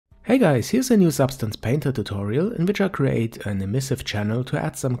Hey guys, here's a new Substance Painter tutorial in which I create an emissive channel to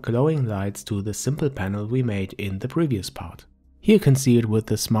add some glowing lights to the simple panel we made in the previous part. Here you can see it with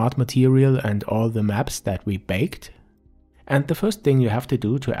the smart material and all the maps that we baked. And the first thing you have to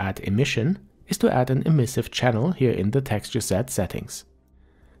do to add emission is to add an emissive channel here in the texture set settings.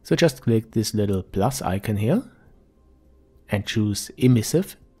 So just click this little plus icon here and choose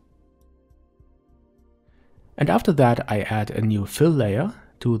emissive. And after that I add a new fill layer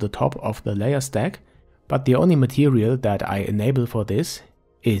to the top of the layer stack, but the only material that I enable for this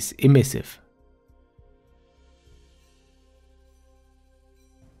is emissive.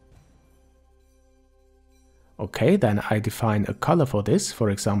 Okay, then I define a color for this, for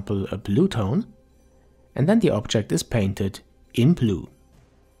example a blue tone, and then the object is painted in blue.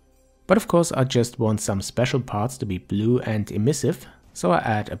 But of course I just want some special parts to be blue and emissive, so I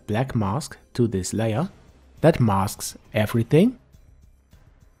add a black mask to this layer that masks everything.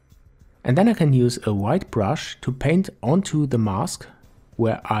 And then I can use a white brush to paint onto the mask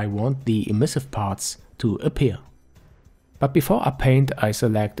where I want the emissive parts to appear. But before I paint, I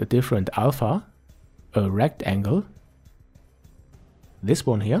select a different alpha, a rectangle, this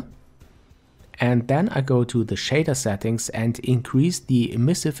one here, and then I go to the shader settings and increase the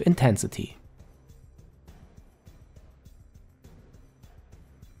emissive intensity.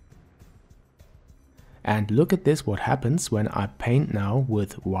 And look at this, what happens when I paint now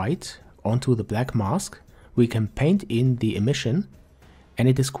with white onto the black mask. We can paint in the emission and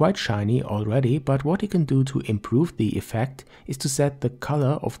it is quite shiny already, but what you can do to improve the effect is to set the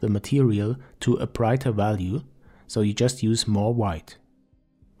color of the material to a brighter value, so you just use more white.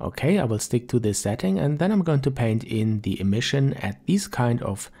 Okay, I will stick to this setting and then I'm going to paint in the emission at these kind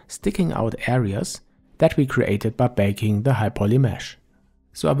of sticking out areas that we created by baking the high poly mesh.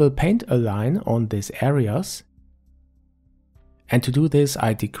 So I will paint a line on these areas. And to do this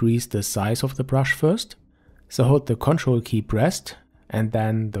I decrease the size of the brush first. So hold the Ctrl key pressed and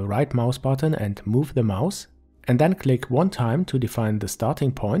then the right mouse button and move the mouse. And then click one time to define the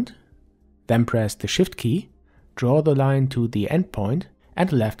starting point. Then press the Shift key, draw the line to the end point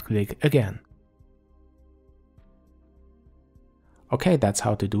and left click again. Okay, that's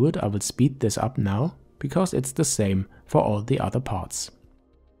how to do it. I will speed this up now because it's the same for all the other parts.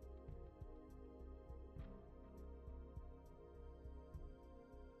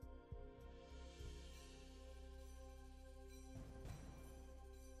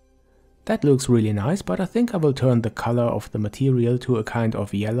 That looks really nice, but I think I will turn the color of the material to a kind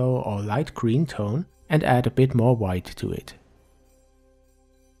of yellow or light green tone and add a bit more white to it.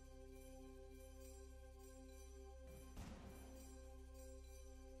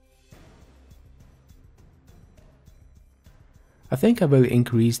 I think I will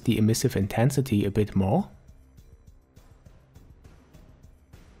increase the emissive intensity a bit more.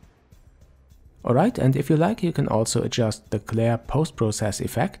 Alright, and if you like you can also adjust the glare post-process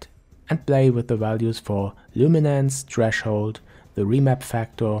effect and play with the values for luminance, threshold, the remap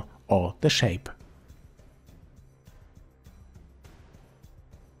factor or the shape.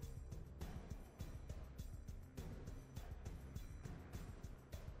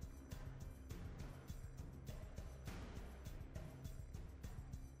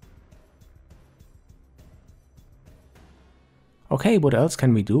 Okay, what else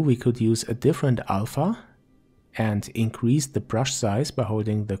can we do? We could use a different alpha and increase the brush size by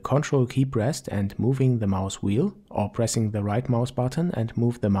holding the Ctrl key pressed and moving the mouse wheel, or pressing the right mouse button and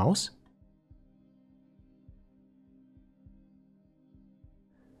move the mouse.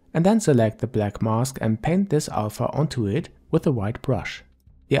 And then select the black mask and paint this alpha onto it with a white brush.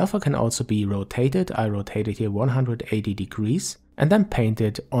 The alpha can also be rotated. I rotate it here 180 degrees and then paint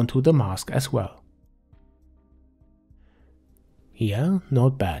it onto the mask as well. Yeah,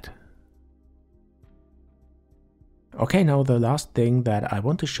 not bad. Okay, now the last thing that I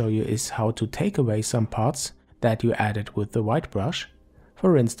want to show you is how to take away some parts that you added with the white brush.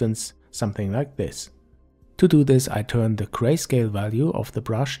 For instance, something like this. To do this I turn the grayscale value of the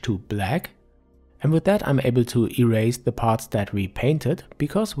brush to black, and with that I'm able to erase the parts that we painted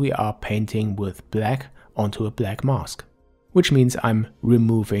because we are painting with black onto a black mask, which means I'm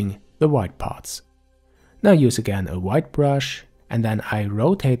removing the white parts. Now use again a white brush and then I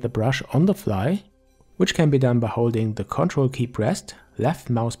rotate the brush on the fly, which can be done by holding the Ctrl key pressed, left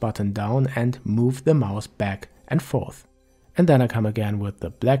mouse button down and move the mouse back and forth. And then I come again with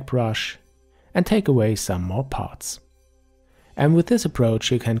the black brush and take away some more parts. And with this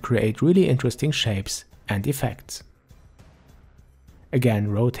approach you can create really interesting shapes and effects.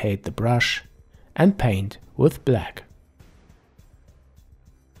 Again rotate the brush and paint with black.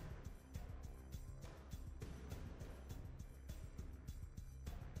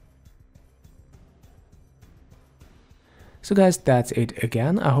 So guys, that's it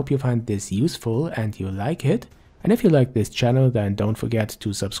again. I hope you find this useful and you like it. And if you like this channel, then don't forget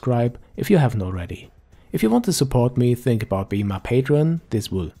to subscribe if you haven't already. If you want to support me, think about being my patron.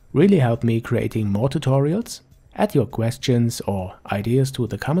 This will really help me creating more tutorials. Add your questions or ideas to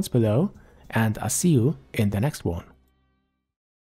the comments below, and I'll see you in the next one.